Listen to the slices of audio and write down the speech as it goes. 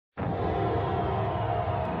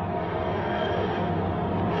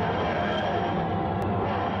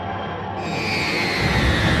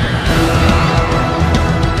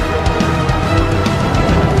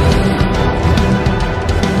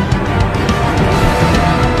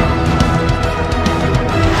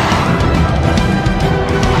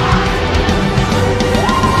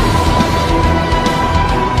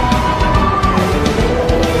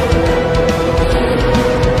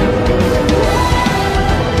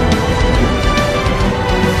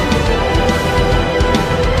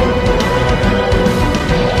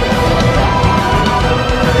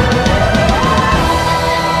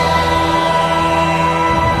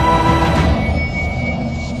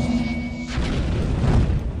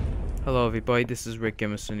Hello everybody, this is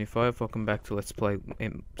Redgamer 75. Welcome back to Let's Play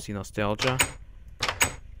Mcnostalgia.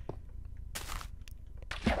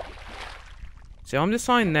 So I'm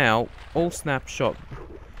deciding now, all snapshot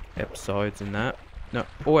episodes and that, no,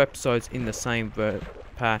 all episodes in the same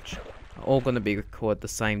patch are all going to be recorded the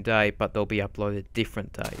same day, but they'll be uploaded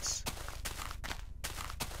different days.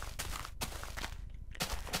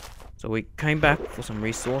 So we came back for some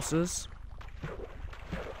resources.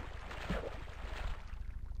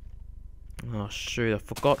 Oh shoot, I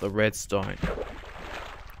forgot the redstone.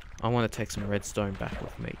 I want to take some redstone back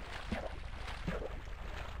with me.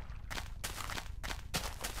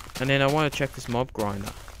 And then I want to check this mob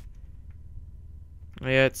grinder. Oh,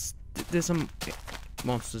 yeah, there's some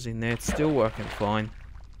monsters in there. It's still working fine.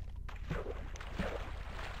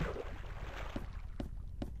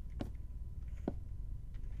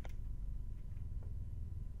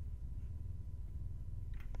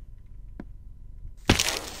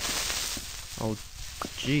 Oh,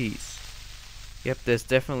 jeez. Yep, there's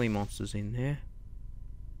definitely monsters in there.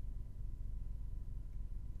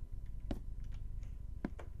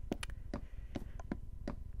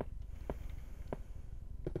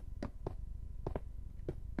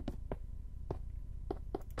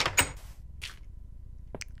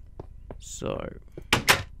 So,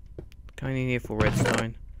 going in here for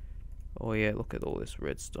redstone. Oh yeah, look at all this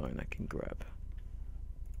redstone I can grab.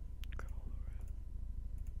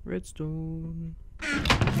 Redstone.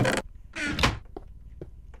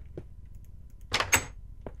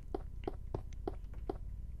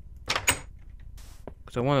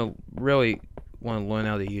 Because I really want to learn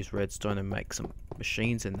how to use redstone and make some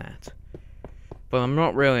machines in that. But I'm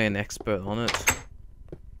not really an expert on it.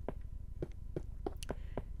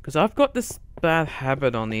 Because I've got this bad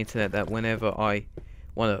habit on the internet that whenever I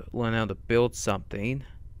want to learn how to build something,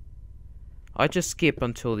 I just skip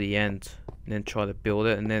until the end and then try to build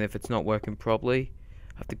it, and then if it's not working properly,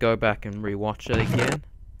 I have to go back and rewatch it again.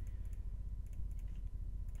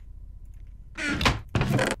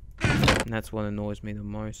 And that's what annoys me the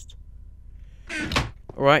most.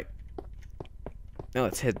 Alright, now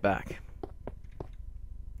let's head back.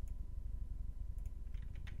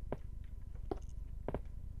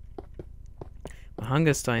 My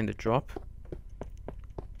hunger's starting to drop.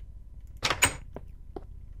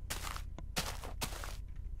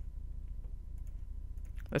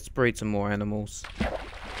 Let's breed some more animals.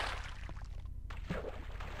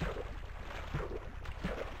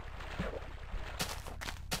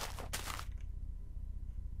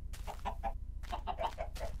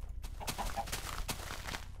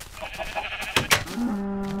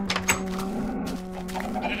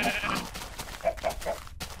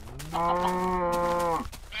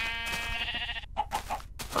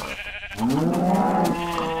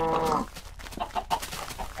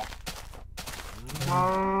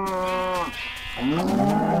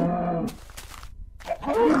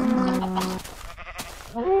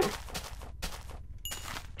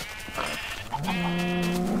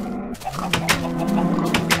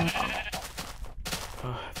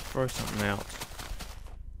 Throw something out.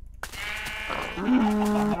 I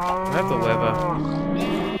have the leather.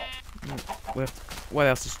 What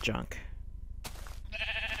else is junk?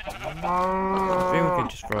 I think we can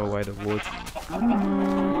just throw away the wood.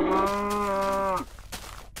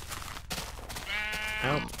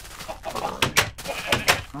 Help.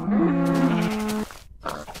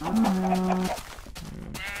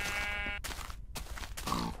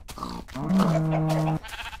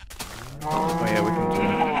 Oh yeah, we can do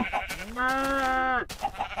it.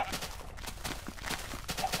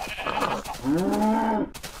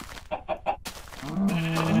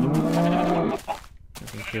 I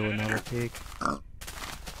can kill another pig.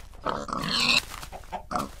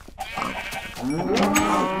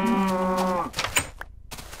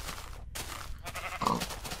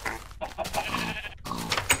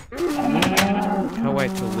 Can't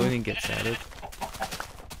wait till looting gets added.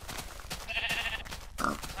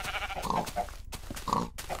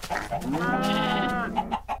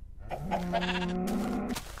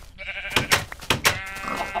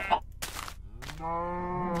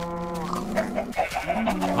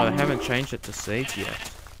 Oh, they haven't changed it to seeds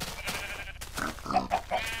yet.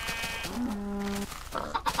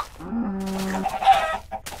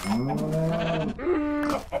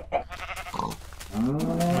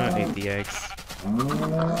 I don't need the eggs.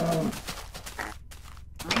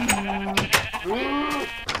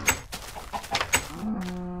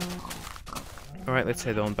 Alright, let's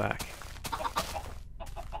head on back.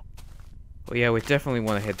 Well, yeah, we definitely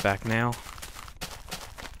want to head back now.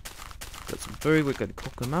 Got some food, we're going to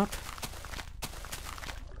cook them up.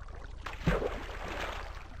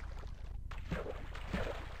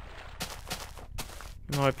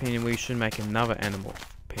 In my opinion, we should make another animal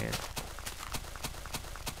pen.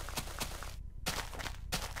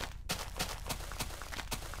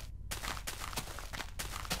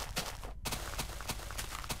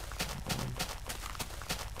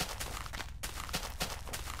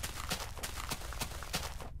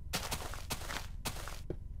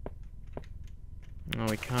 No,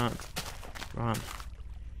 we can't run.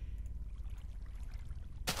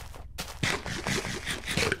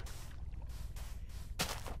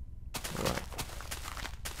 Alright.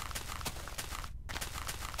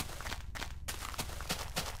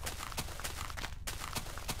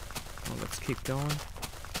 Well, let's keep going.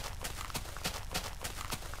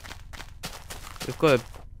 We've got a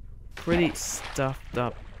pretty stuffed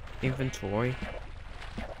up inventory.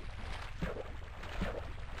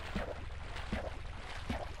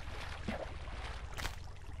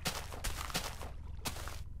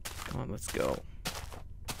 Come on, let's go.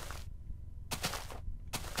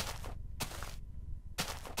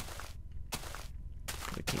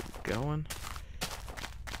 We keep going.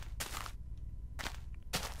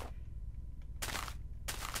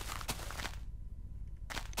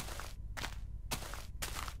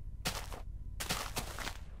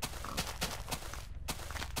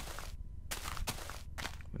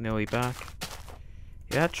 We're nearly back.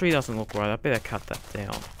 Yeah, that tree doesn't look right. I better cut that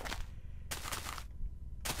down.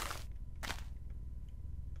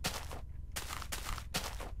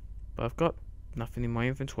 But I've got nothing in my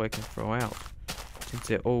inventory I can throw out, since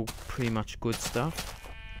they're all pretty much good stuff.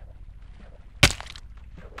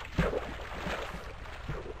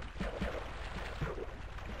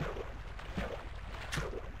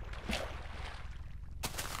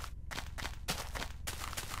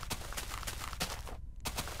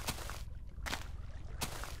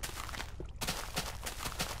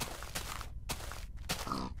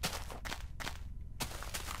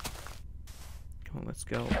 Come on, let's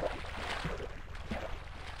go.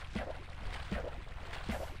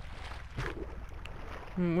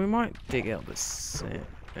 We might dig out this sand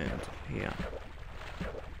here.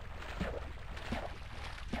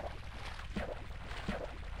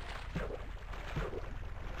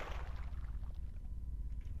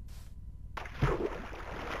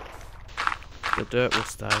 The dirt will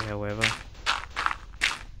stay, however.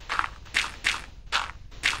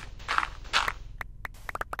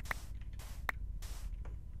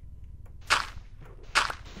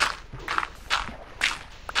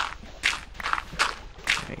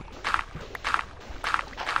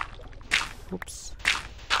 Oops.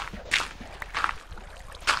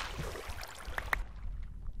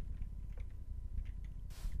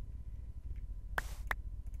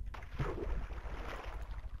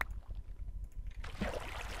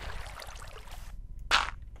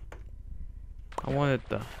 I wanted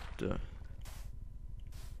the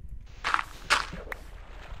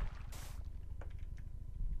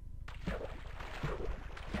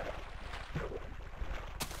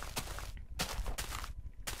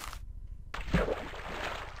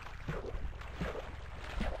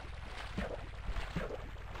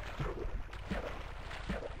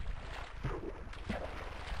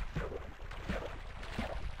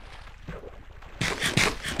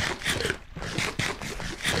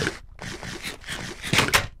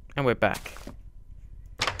and we're back.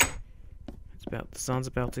 The sun's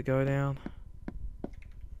about to go down.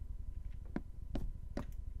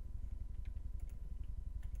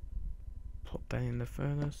 Pop that in the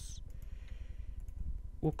furnace.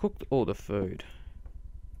 We'll cook all the food.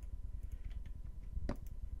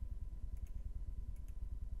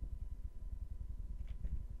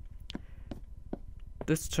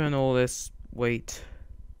 Let's turn all this wheat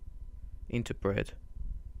into bread.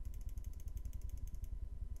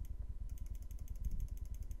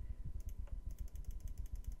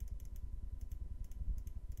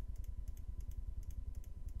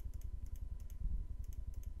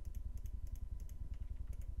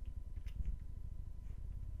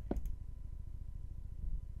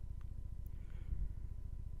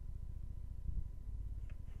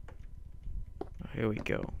 Here we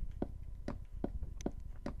go.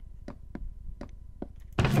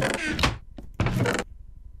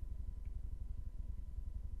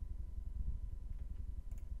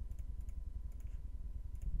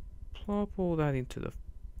 Plop all that into the...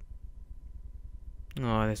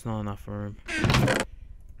 Oh, there's not enough room. You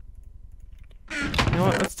know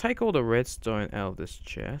what? Let's take all the redstone out of this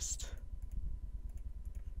chest.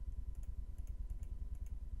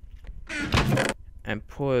 And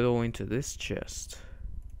pour it all into this chest.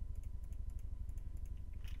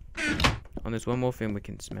 And there's one more thing we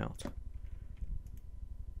can smelt.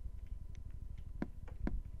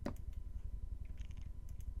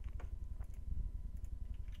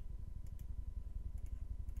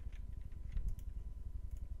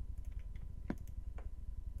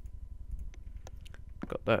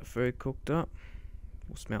 Got that food cooked up.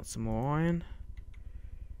 We'll smelt some more iron.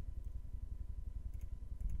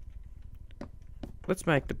 Let's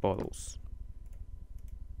make the bottles.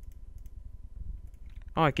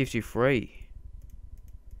 Oh, it gives you 3.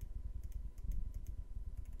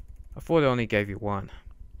 I thought it only gave you 1.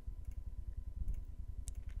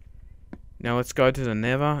 Now let's go to the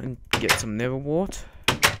Nether and get some Nether Wart.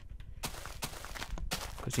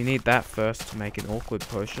 Because you need that first to make an awkward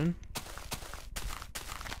potion.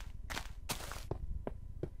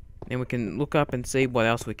 Then we can look up and see what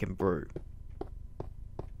else we can brew.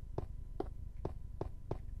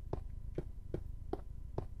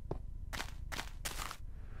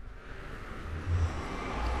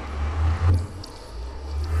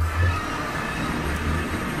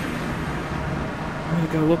 I'm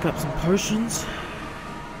gonna go look up some potions.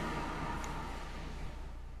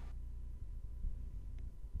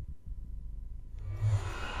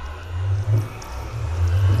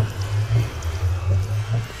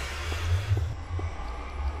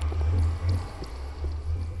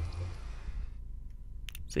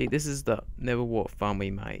 See, this is the Nether Wart farm we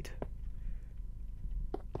made.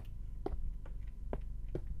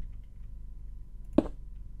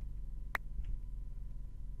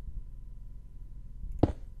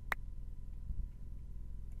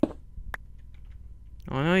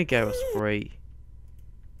 I know he gave us 3.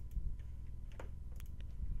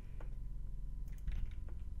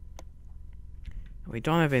 We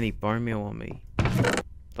don't have any bone meal on me.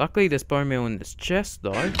 Luckily there's bone meal in this chest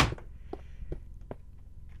though.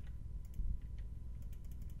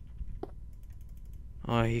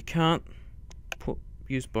 Oh, you can't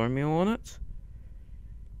use bone meal on it?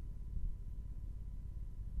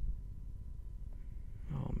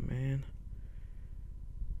 Oh man.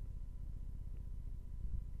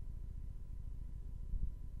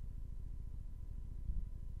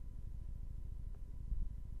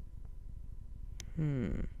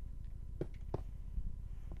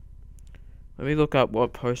 Let me look up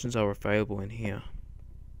what potions are available in here.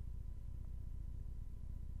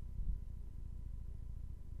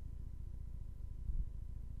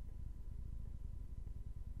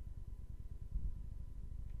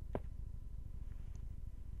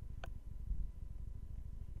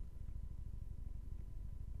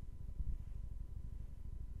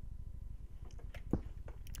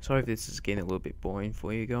 Sorry if this is getting a little bit boring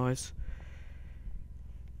for you guys.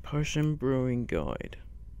 Potion brewing guide.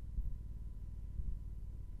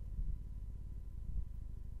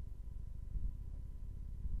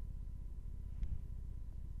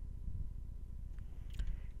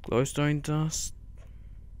 Glowstone dust.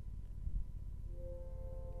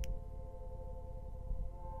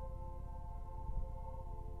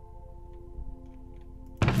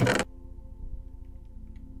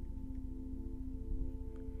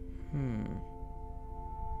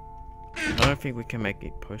 I don't think we can make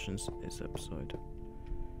any potions this episode.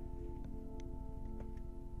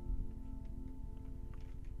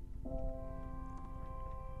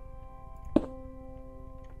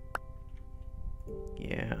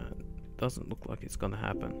 Yeah, doesn't look like it's gonna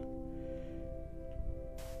happen.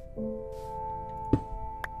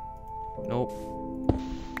 Nope.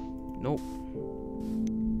 Nope.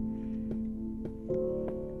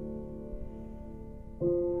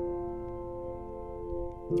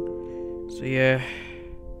 So yeah.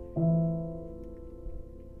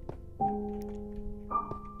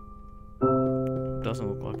 Doesn't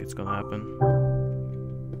look like it's gonna happen.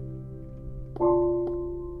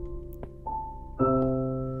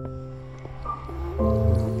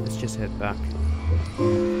 Let's just head back.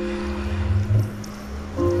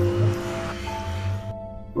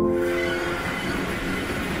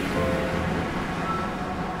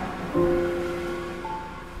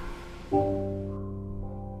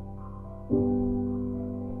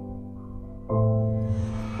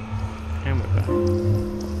 And we're back.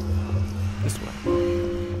 This way.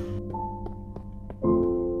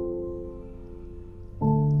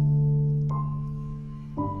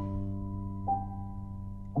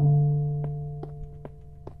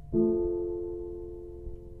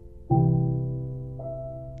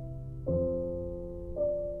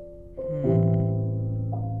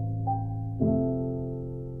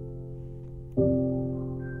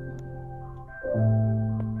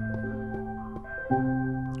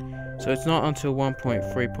 So it's not until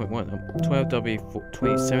 1.3.1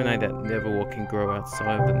 12W27A that Nether Wart can grow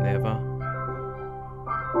outside of the Nether.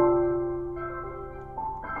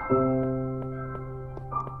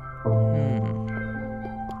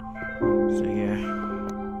 So yeah.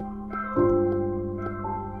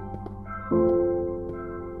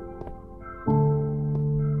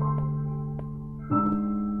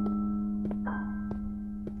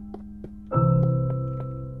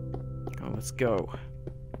 go.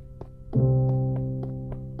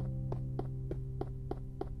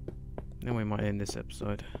 Then we might end this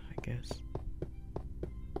episode, I guess.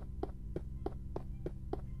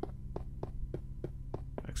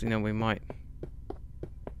 Actually, no, we might.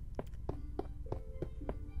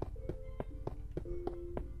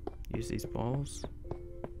 Use these bottles.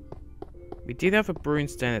 We did have a brewing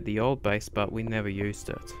stand at the old base, but we never used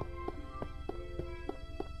it.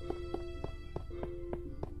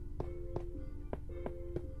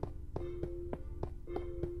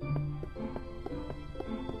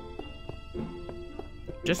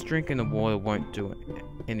 Just drinking the water won't do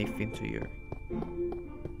anything to you.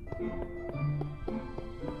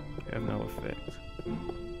 You have no effect.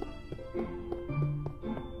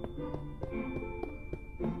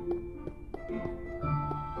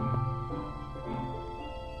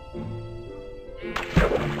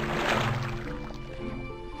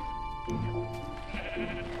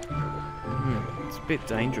 It's a bit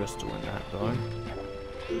dangerous doing that though.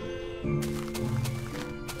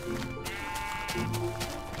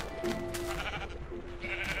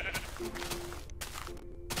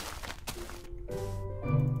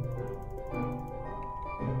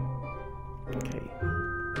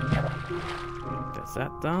 That's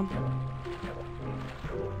that done.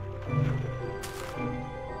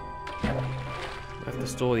 I have to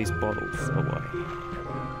store these bottles away.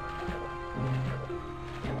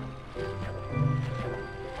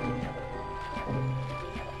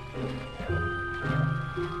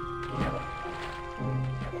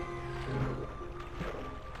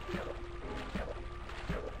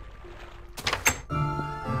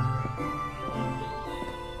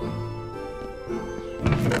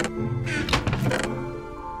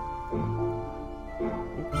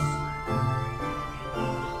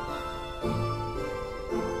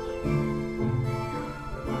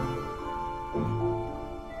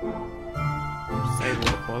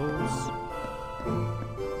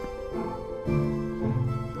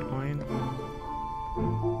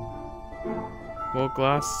 More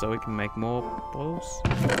glass so we can make more bottles.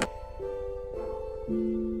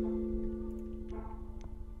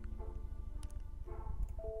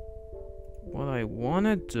 What I want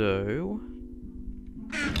to do...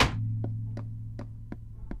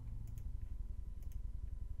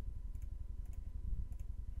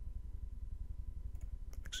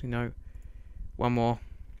 Actually, no. One more.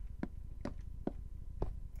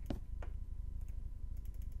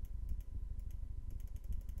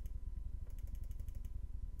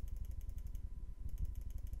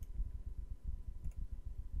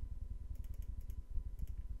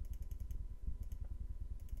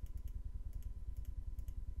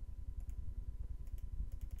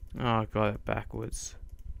 Oh, I got it backwards.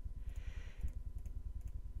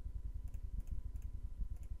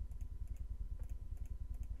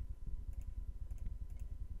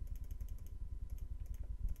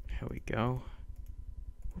 Here we go.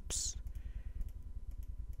 Whoops.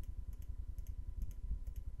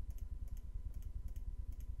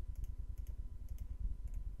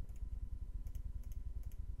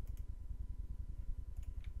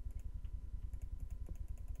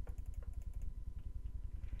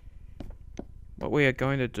 What we are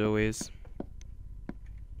going to do is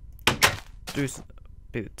do a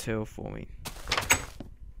bit of terraforming,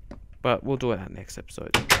 but we'll do it at next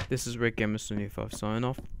episode. This is Redgamer signing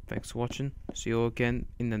off. Thanks for watching. See you again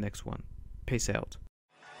in the next one. Peace out.